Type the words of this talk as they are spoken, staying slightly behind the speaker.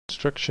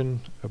instruction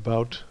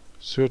about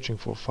searching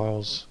for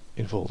files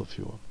in Folder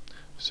Viewer.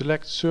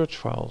 Select Search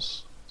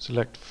Files.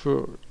 Select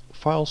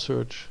File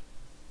Search,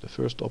 the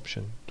first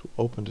option, to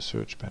open the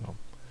search panel.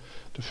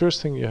 The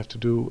first thing you have to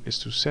do is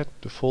to set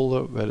the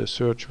folder where the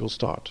search will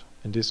start.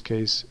 In this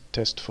case,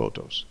 Test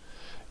Photos.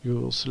 You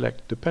will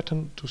select the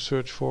pattern to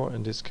search for,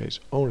 in this case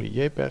only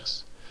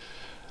JPEGs.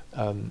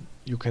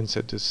 You can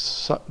set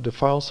the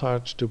file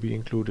size to be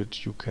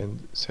included. You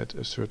can set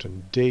a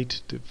certain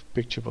date the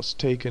picture was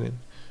taken in,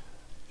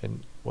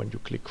 and when you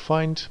click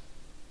Find,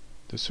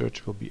 the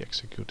search will be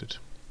executed.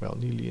 Well,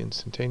 nearly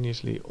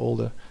instantaneously all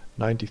the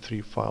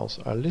 93 files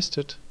are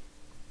listed.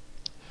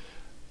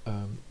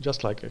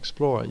 Just like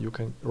Explorer, you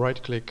can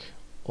right click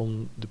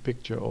on the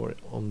picture or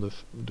on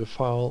the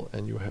file,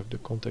 and you have the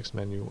context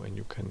menu, and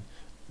you can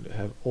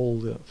have all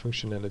the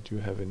functionality you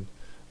have in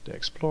the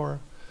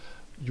Explorer.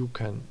 You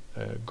can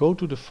go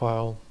to the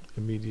file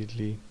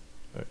immediately,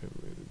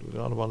 do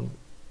another one,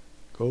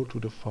 go to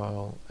the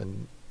file,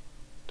 and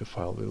the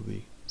file will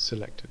be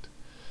selected.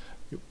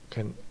 You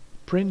can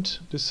print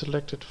the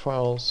selected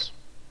files.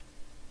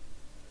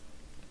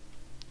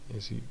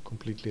 You see a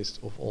complete list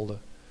of all the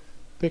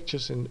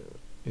pictures in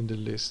the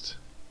list.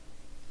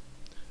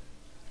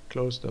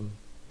 Close them.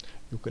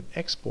 You can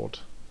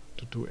export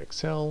to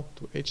Excel,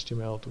 to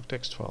HTML, to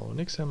text file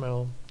in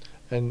XML,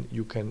 and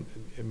you can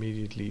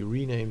immediately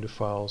rename the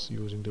files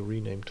using the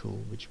rename tool,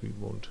 which we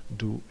won't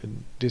do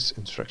in this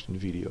instruction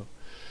video.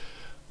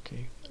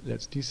 Okay,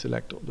 let's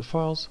deselect all the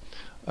files.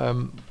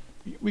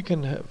 We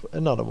can have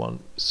another one.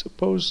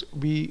 Suppose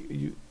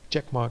we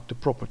checkmark the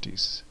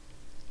properties.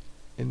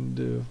 In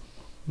the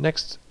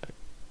next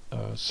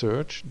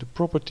search, the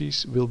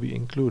properties will be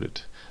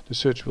included. The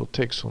search will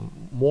take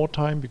some more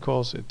time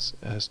because it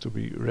has to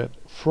be read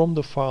from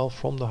the file,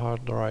 from the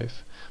hard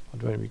drive.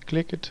 But when we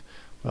click it,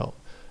 well,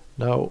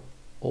 now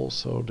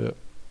also the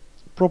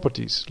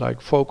properties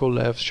like focal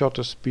length,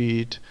 shutter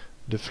speed,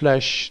 the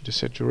flash, the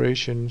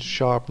saturation,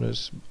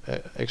 sharpness,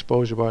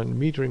 exposure by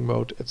metering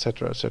mode,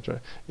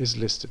 etc., is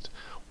listed.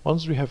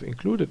 Once we have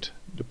included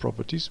the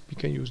properties, we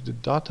can use the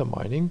data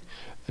mining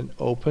and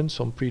open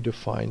some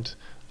predefined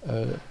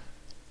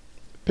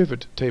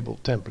pivot table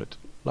template,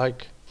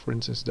 like for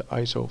instance the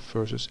ISO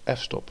versus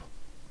f-stop.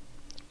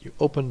 You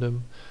open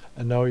them,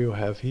 and now you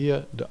have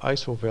here the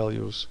ISO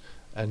values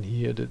and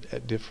here the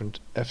different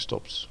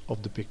f-stops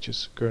of the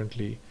pictures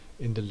currently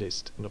in the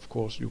list. And of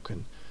course you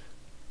can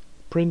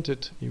print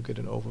it, you get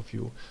an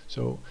overview.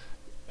 So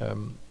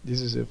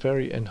this is a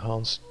very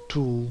enhanced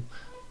tool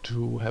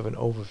to have an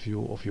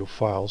overview of your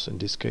files, in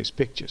this case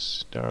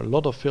pictures. There are a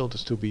lot of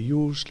filters to be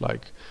used,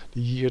 like the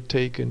year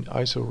taken,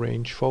 ISO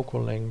range,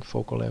 focal length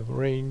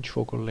range,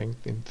 focal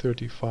length in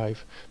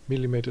 35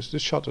 millimeters, the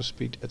shutter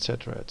speed,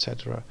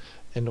 etc.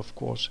 And of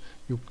course,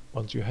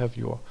 once you have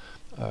your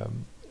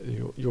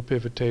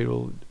pivot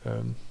table,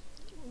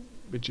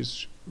 which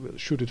is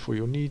suited for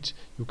your needs,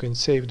 you can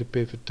save the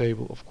pivot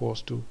table, of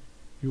course, to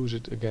use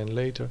it again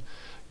later.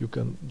 You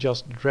can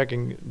just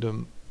dragging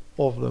them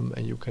off them,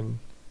 and you can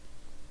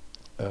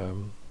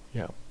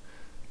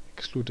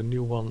exclude a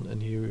new one.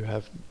 And here you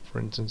have, for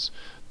instance,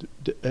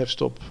 the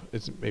f-stop.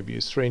 It's maybe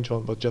a strange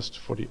one, but just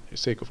for the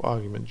sake of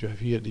argument, you have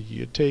here the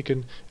year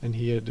taken, and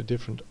here the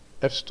different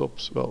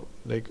f-stops. Well,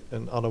 like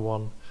another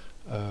one,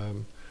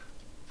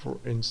 for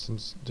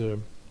instance, the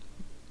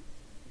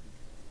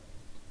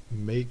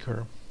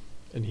maker,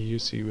 and here you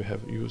see we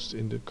have used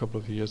in the couple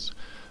of years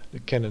the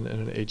Canon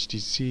and an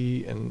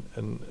HTC and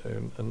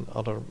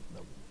other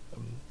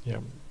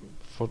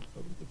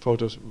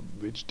photos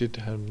which did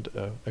have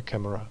a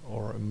camera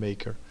or a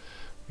maker.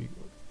 We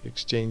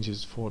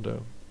exchanges for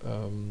the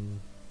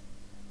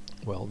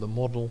the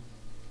model,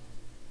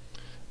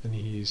 and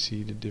here you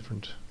see the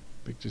different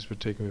pictures were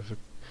taken with a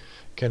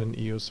Canon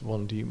EOS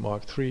 1D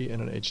Mark III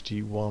and an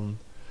HD1.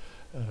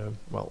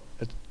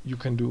 You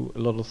can do a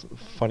lot of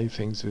funny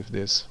things with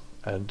this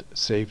and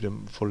save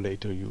them for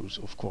later use,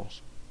 of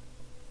course.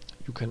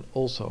 You can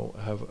also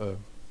have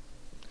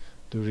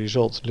the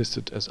results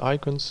listed as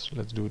icons.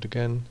 Let's do it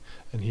again,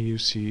 and here you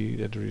see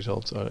that the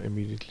results are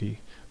immediately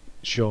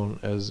shown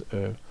as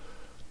a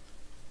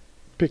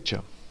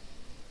picture.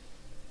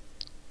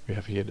 We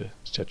have here the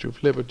Statue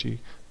of Liberty.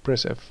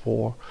 Press F4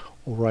 or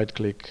right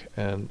click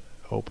and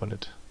open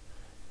it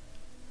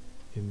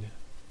in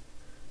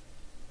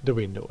the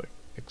window.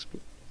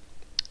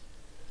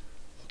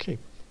 Okay.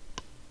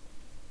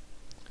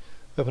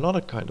 We have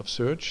another kind of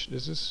search.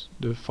 This is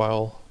the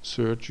file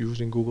search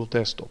using Google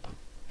Desktop.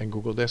 And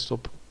Google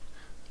Desktop,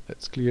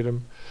 let's clear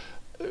them.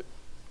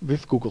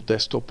 With Google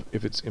Desktop,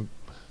 if it's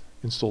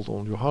installed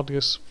on your hard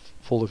disk,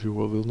 Folder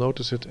Viewer will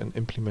notice it and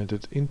implement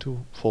it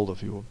into Folder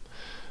Viewer.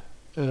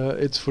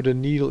 It's for the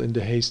needle in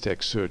the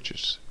haystack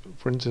searches.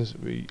 For instance,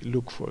 we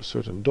look for a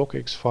certain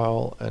docx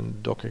file,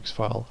 and docx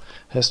file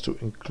has to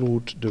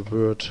include the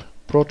word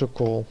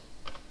protocol.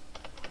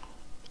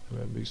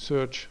 When we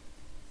search,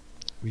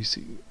 we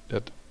see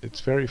that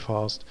it's very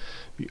fast.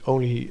 We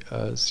only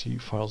see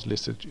files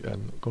listed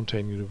and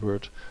containing the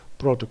word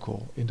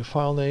protocol in the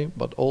file name,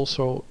 but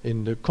also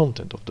in the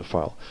content of the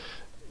file.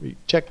 We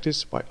check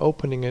this by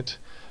opening it,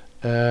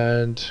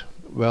 and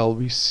well,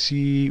 we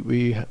see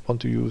we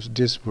want to use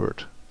this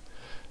word.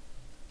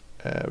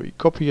 We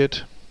copy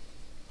it,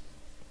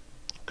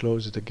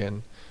 close it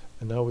again,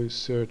 and now we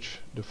search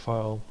the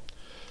file,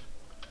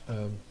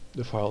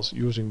 the files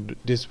using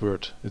this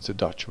word. It's a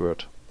Dutch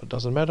word, but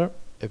doesn't matter.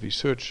 If we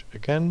search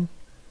again,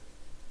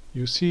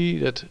 you see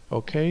that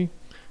okay,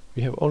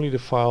 we have only the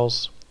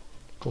files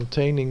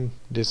containing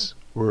this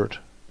word.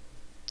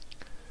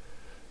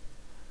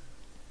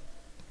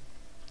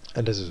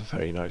 And this is a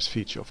very nice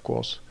feature, of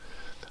course.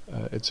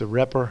 It's a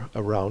wrapper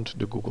around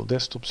the Google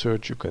Desktop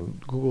Search. You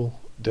can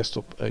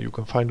you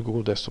can find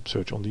Google Desktop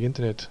Search on the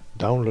internet,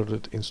 download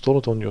it, install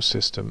it on your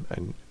system,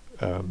 and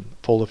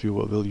Folder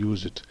Viewer will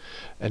use it.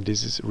 And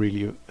this is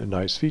really a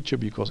nice feature,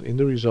 because in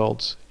the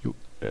results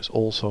there's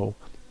also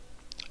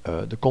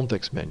the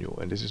context menu,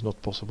 and this is not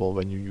possible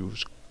when you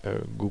use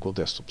Google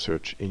Desktop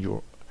Search in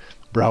your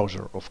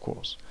browser, of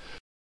course.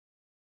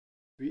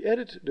 We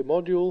added the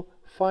module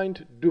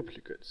Find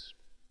Duplicates.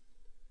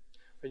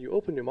 When you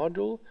open the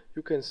module,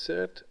 you can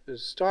set a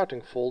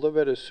starting folder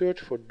where the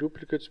search for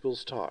duplicates will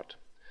start.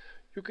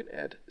 You can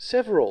add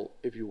several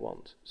if you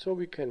want. So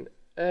we can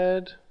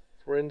add,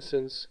 for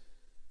instance,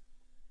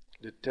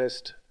 the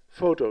test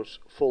photos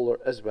folder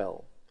as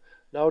well.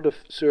 Now the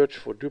search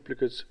for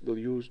duplicates will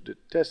use the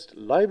test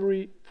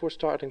library for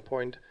starting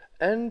point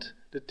and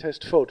the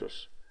test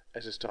photos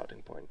as a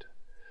starting point.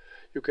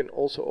 You can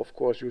also, of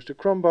course, use the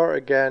Chrome bar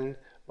again,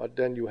 but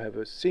then you have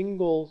a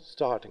single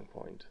starting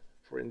point.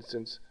 For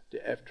instance,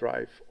 the F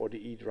drive or the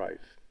E drive.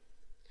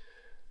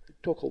 We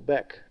toggle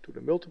back to the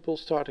multiple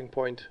starting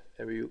point,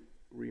 and we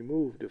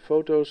remove the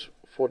photos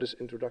for this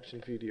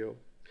introduction video.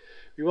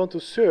 We want to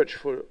search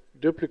for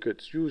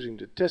duplicates using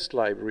the test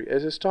library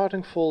as a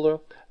starting folder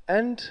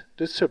and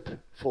the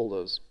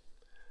subfolders.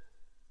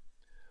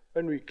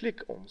 When we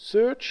click on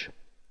search,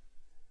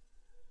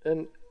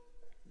 then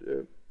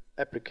the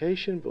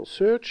application will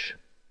search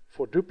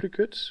for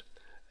duplicates.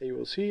 And you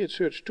will see it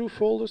searched 2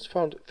 folders,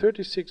 found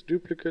 36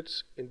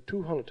 duplicates in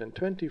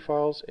 220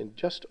 files in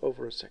just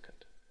over a second.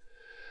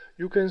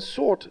 You can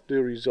sort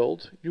the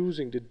result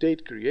using the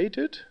date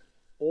created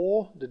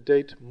or the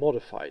date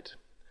modified.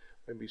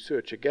 When we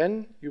search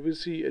again, you will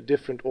see a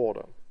different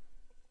order.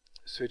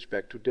 Switch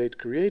back to date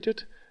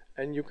created,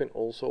 and you can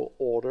also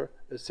order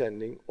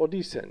ascending or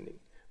descending.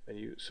 When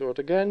you search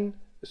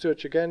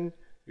again,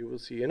 you will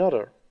see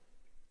another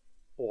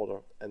order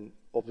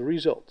of the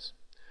results.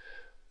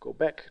 Go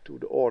back to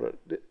the order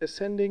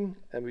ascending,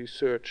 and we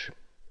search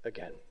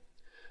again.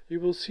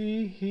 You will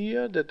see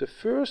here that the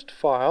first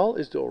file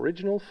is the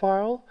original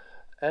file,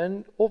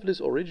 and of this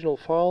original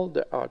file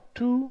there are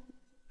 2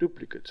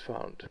 duplicates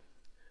found.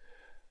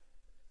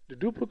 The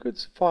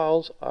duplicates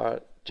files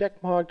are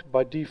checkmarked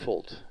by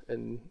default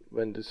and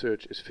when the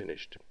search is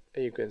finished.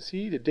 And you can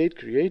see the date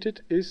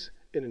created is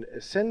in an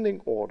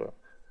ascending order.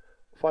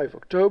 5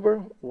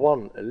 October,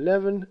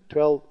 1/11,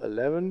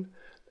 12/11,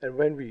 and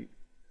when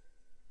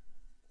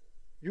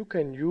you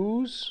can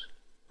use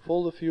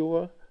Folder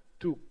Viewer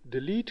to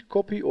delete,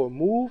 copy or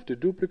move the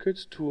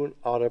duplicates to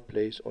another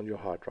place on your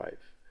hard drive.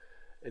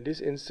 In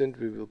this instance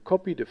we will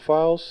copy the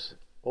files,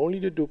 only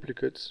the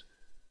duplicates,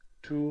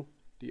 to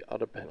the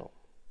other panel.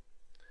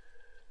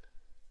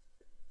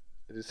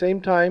 At the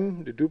same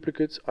time, the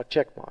duplicates are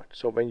checkmarked,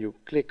 so when you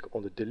click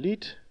on the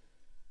delete,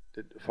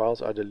 the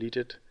files are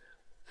deleted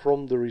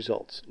from the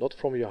results, not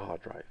from your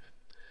hard drive.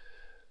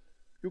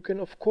 You can,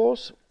 of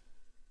course,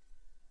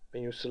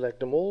 when you select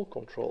them all,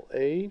 Ctrl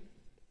A,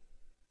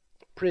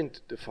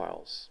 print the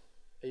files,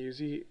 and you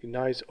see a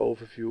nice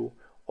overview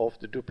of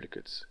the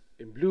duplicates.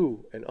 In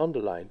blue and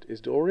underlined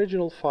is the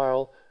original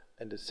file,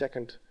 and the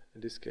second,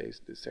 in this case,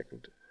 the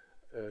second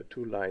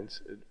 2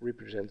 lines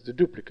represents the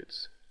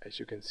duplicates. As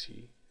you can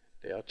see,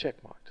 they are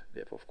checkmarked.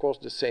 They have, of course,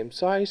 the same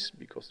size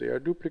because they are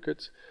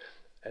duplicates,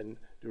 and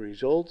the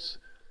results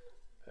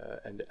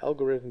and the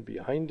algorithm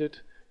behind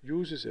it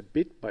uses a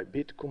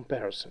bit-by-bit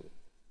comparison.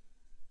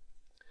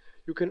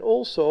 You can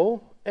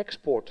also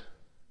export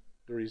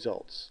the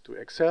results to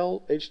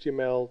Excel,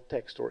 HTML,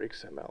 text or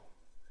XML.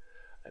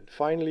 And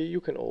finally,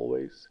 you can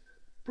always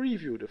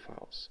preview the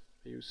files.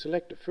 You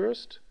select the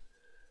first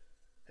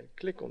and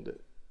click on the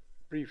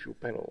preview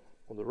panel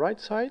on the right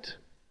side,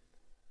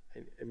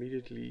 and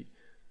immediately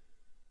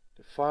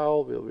the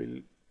file will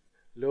be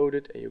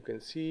loaded, and you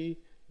can see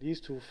these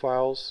 2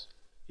 files.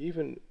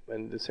 Even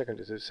when the second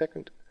is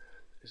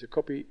a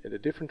copy and a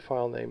different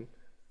file name,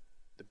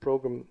 the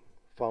program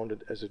found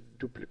it as a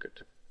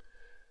duplicate.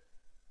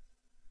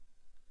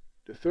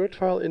 The third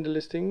file in the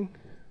listing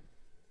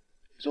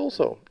is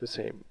also the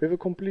same, with a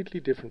completely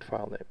different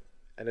file name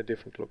and a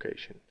different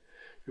location.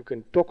 You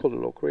can toggle the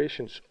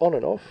locations on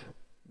and off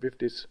with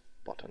this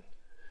button.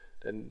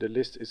 Then the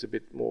list is a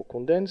bit more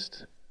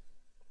condensed,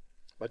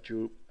 but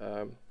you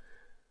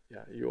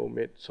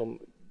omit some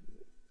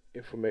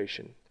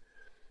information.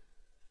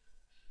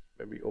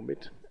 When we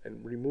omit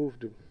and remove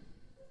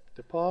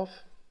the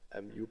path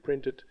and you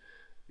print it,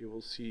 you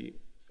will see,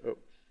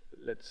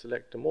 let's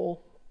select them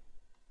all.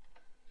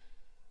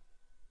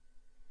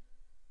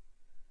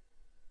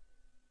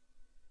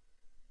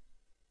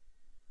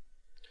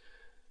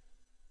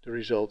 the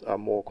results are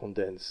more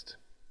condensed,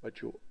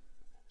 but you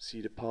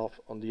see the path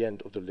on the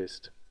end of the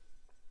list.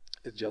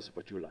 It's just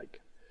what you like.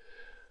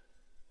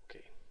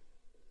 Okay,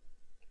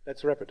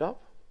 let's wrap it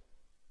up.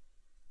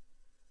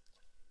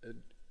 A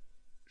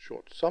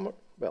short summary.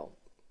 Well,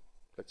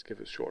 let's give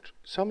a short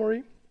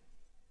summary.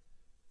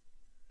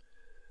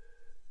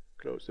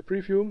 Close the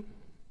preview.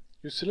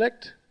 You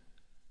select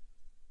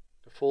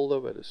the folder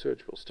where the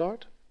search will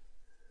start.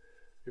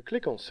 You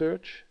click on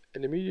search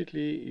and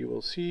immediately you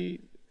will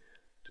see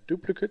the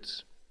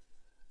duplicates.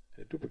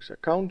 The duplicates are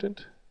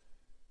counted.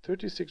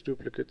 36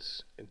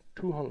 duplicates in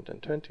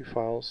 220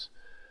 files.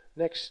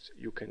 Next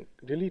you can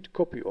delete,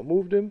 copy or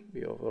move them.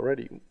 We have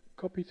already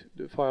copied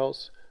the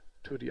files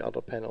to the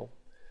other panel.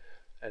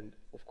 And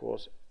of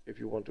course, if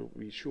you want to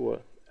be sure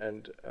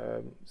and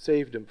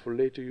save them for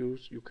later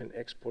use, you can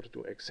export it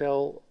to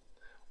Excel,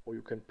 or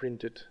you can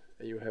print it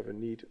and you have a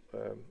neat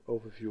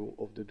overview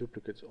of the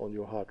duplicates on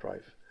your hard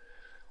drive.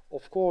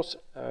 Of course,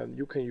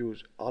 you can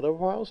use other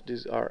files.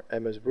 These are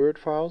MS Word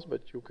files,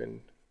 but you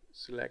can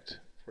select,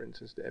 for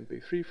instance, the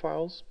MP3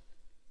 files.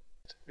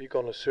 We're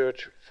going to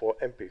search for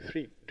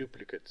MP3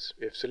 duplicates.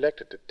 We have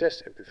selected the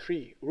test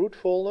MP3 root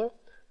folder.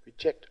 We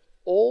checked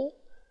all,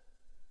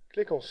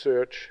 click on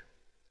search,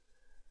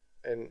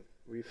 and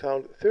we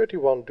found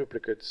 31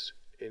 duplicates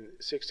in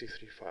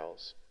 63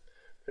 files.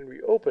 When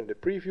we open the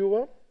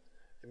previewer,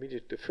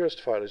 immediately the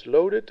first file is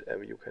loaded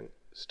and you can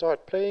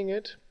start playing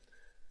it.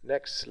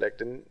 Next, select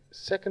the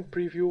second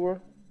previewer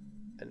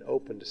and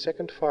open the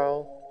second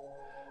file.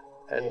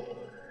 And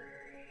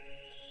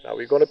now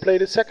we're going to play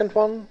the second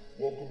one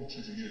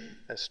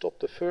and stop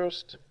the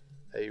first,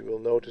 and you will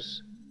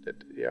notice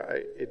that they are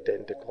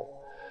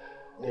identical.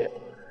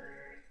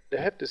 They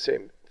have the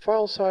same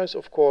file size,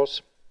 of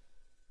course,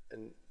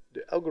 and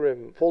the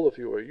algorithm folder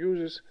viewer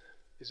uses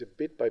is a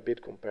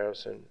bit-by-bit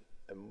comparison,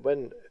 and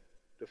when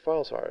the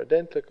files are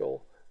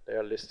identical, they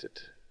are listed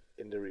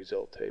in the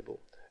result table,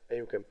 and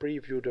you can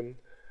preview them,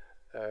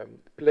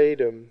 play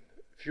them,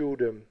 view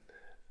them.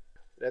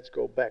 Let's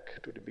go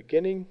back to the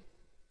beginning,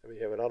 and we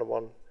have another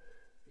one.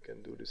 You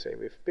can do the same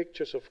with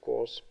pictures, of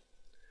course.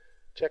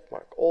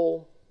 Checkmark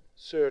all,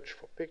 search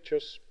for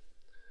pictures,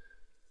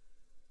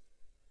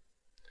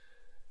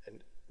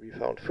 and we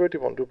found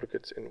 31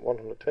 duplicates in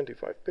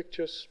 125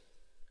 pictures.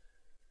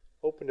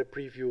 Open the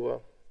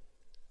previewer,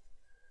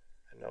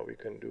 and now we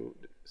can do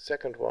the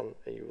second one,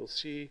 and you will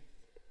see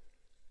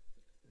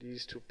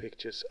these two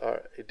pictures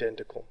are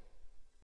identical.